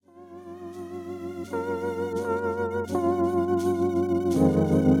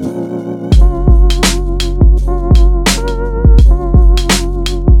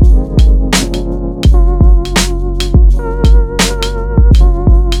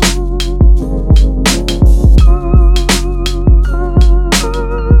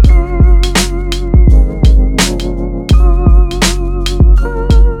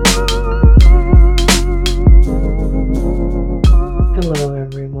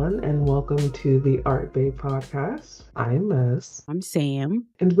everyone, and welcome to the Art Babe podcast. I'm Mez. I'm Sam.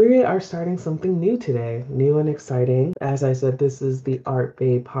 And we are starting something new today, new and exciting. As I said, this is the Art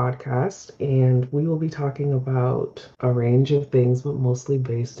Babe podcast, and we will be talking about a range of things, but mostly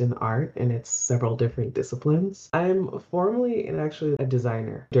based in art and its several different disciplines. I'm formally and actually a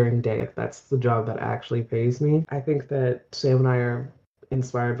designer during the day. That's the job that actually pays me. I think that Sam and I are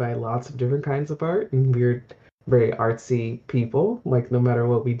inspired by lots of different kinds of art, and we're very artsy people, like no matter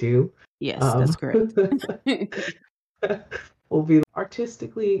what we do. Yes, that's correct. We'll be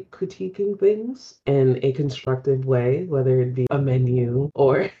artistically critiquing things in a constructive way, whether it be a menu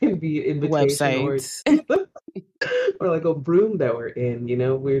or it be an invitation Websites. or like a room that we're in. You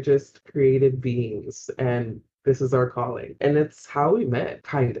know, we're just creative beings, and this is our calling. And it's how we met,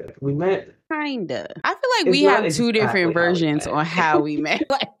 kind of. We met. Kinda. I feel like we have two different versions on how we met.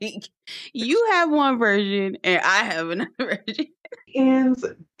 Like, you have one version and I have another version. Hands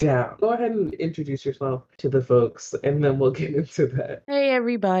down. Go ahead and introduce yourself to the folks, and then we'll get into that. Hey,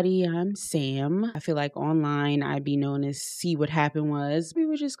 everybody. I'm Sam. I feel like online I'd be known as See What Happened Was.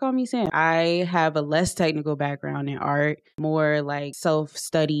 People just call me Sam. I have a less technical background in art, more like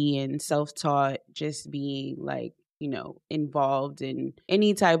self-study and self-taught, just being like, you know, involved in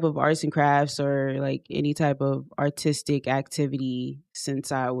any type of arts and crafts or like any type of artistic activity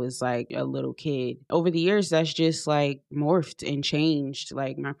since I was like a little kid. Over the years, that's just like morphed and changed.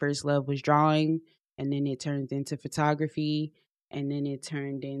 Like my first love was drawing, and then it turned into photography, and then it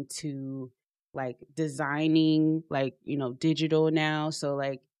turned into like designing, like, you know, digital now. So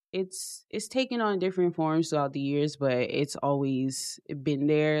like it's taken on different forms throughout the years, but it's always been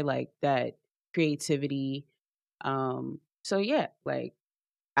there, like that creativity. So yeah, like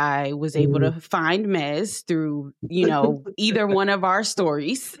I was able to find Mez through, you know, either one of our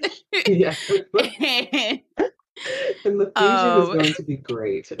stories. Yeah. And the fusion is going to be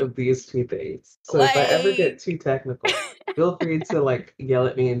great of these two things. So like, if I ever get too technical, feel free to like yell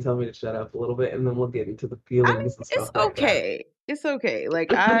at me and tell me to shut up a little bit, and then we'll get into the feelings and stuff. It's okay. It's okay.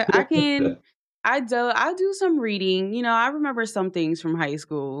 Like I do some reading. You know, I remember some things from high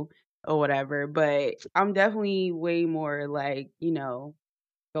school or whatever, but I'm definitely way more like, you know,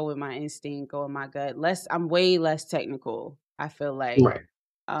 go with my instinct, go with my gut. I'm way less technical, I feel like. Right.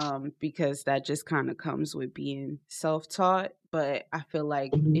 Because that just kind of comes with being self-taught, but I feel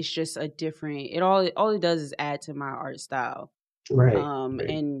like it's just a different, all it does is add to my art style. Right.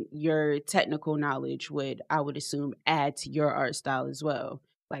 And your technical knowledge would, I would assume, add to your art style as well.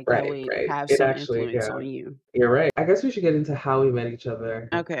 Like that would have some influence on you. You're right. I guess we should get into how we met each other.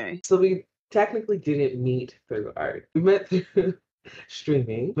 Okay. So we technically didn't meet through art. We met through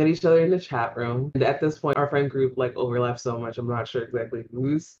streaming, met each other in the chat room. And at this point, our friend group like overlapped so much, I'm not sure exactly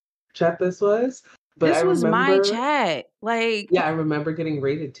whose chat this was. But this was my chat. Like, yeah, I remember getting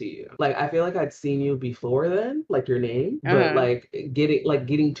rated to you. Like, I feel like I'd seen you before then, like your name, but like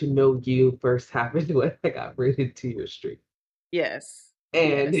getting to know you first happened when I got rated to your stream. Yes.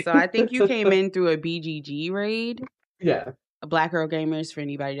 And so I think you came in through a BGG raid. Yeah. Black Girl Gamers, for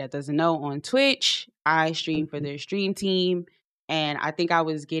anybody that doesn't know, on Twitch. I stream for their stream team, and I think I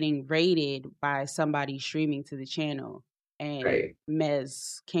was getting rated by somebody streaming to the channel. And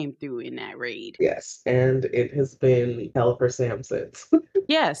Mez came through in that raid. Yes, and it has been hell for Sam since.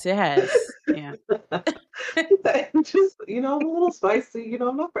 Yes, it has. Yeah. Just, you know, I'm a little spicy. You know,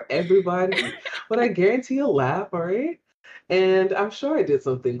 I'm not for everybody, but I guarantee you'll laugh, all right? And I'm sure I did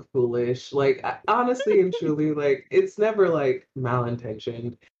something foolish. Like, honestly and truly, like, it's never, like,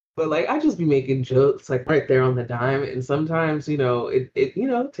 malintentioned. But, like, I just be making jokes, like, right there on the dime. And sometimes, you know, it you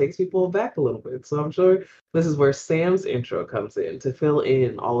know, takes people back a little bit. So I'm sure this is where Sam's intro comes in to fill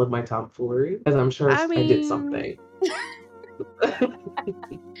in all of my tomfoolery. Because I'm sure I did something.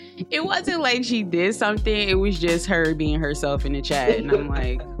 It wasn't like she did something. It was just her being herself in the chat. And I'm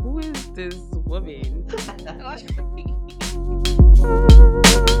like, who is this woman?